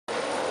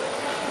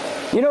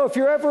You know, if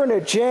you're ever in a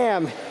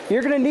jam,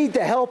 you're going to need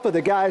the help of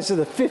the guys of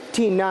the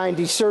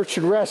 1590 Search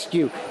and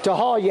Rescue to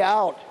haul you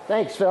out.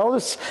 Thanks,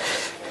 fellas.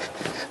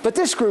 But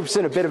this group's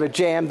in a bit of a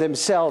jam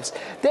themselves.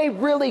 They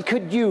really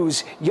could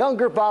use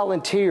younger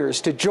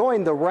volunteers to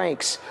join the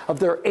ranks of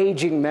their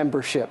aging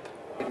membership.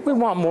 We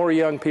want more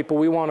young people.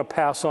 We want to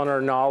pass on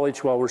our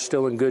knowledge while we're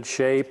still in good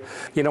shape.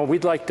 You know,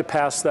 we'd like to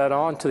pass that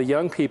on to the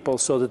young people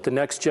so that the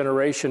next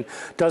generation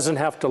doesn't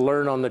have to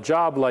learn on the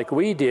job like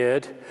we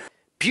did.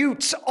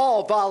 Butte's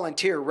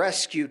all-volunteer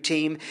rescue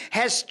team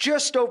has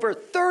just over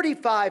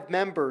 35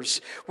 members,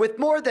 with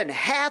more than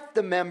half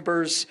the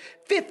members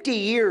 50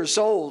 years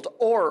old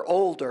or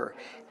older.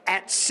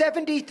 At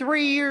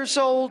 73 years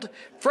old,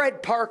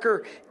 Fred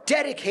Parker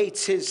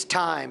dedicates his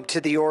time to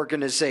the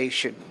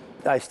organization.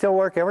 I still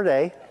work every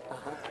day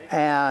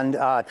and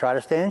try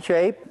to stay in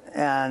shape,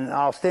 and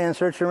I'll stay in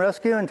search and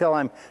rescue until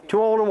I'm too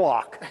old to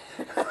walk.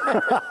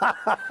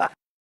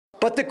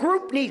 But the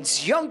group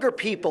needs younger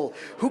people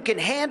who can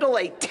handle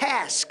a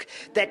task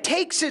that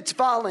takes its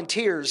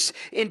volunteers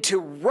into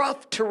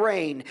rough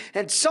terrain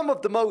and some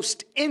of the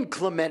most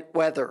inclement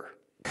weather.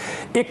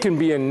 It can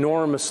be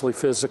enormously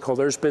physical.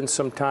 There's been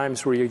some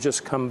times where you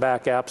just come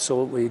back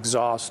absolutely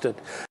exhausted.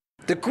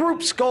 The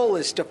group's goal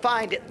is to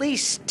find at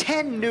least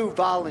 10 new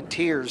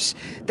volunteers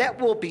that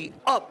will be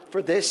up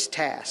for this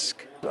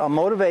task. A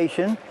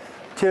motivation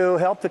to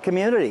help the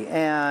community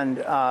and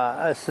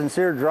a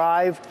sincere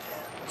drive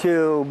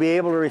to be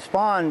able to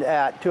respond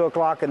at 2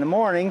 o'clock in the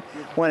morning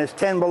when it's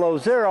 10 below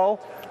zero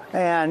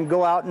and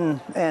go out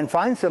and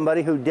find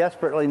somebody who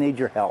desperately needs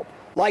your help.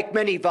 Like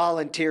many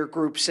volunteer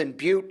groups in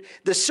Butte,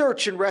 the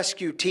search and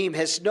rescue team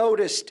has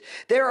noticed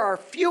there are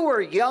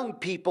fewer young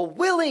people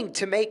willing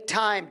to make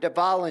time to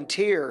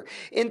volunteer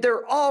in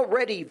their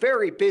already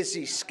very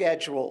busy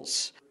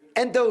schedules.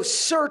 And though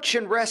search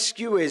and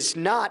rescue is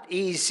not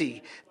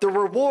easy, the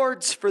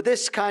rewards for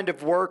this kind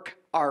of work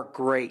are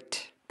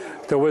great.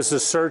 There was a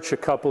search a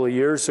couple of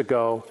years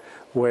ago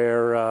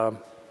where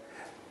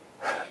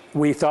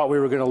we thought we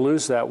were going to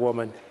lose that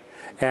woman.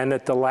 And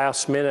at the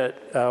last minute,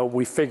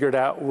 we figured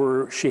out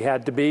where she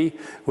had to be.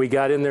 We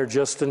got in there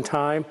just in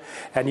time,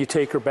 and you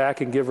take her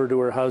back and give her to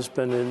her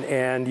husband,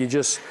 and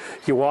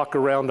you walk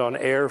around on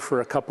air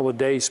for a couple of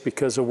days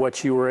because of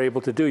what you were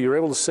able to do. You were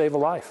able to save a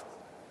life.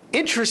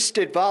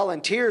 Interested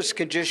volunteers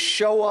can just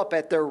show up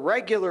at their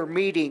regular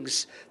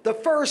meetings the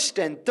first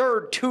and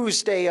third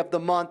Tuesday of the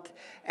month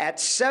at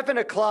 7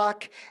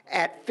 o'clock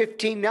at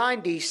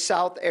 1590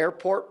 South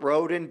Airport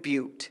Road in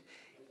Butte.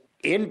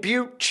 In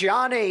Butte,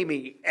 John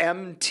Amy,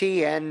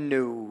 MTN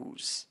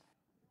News.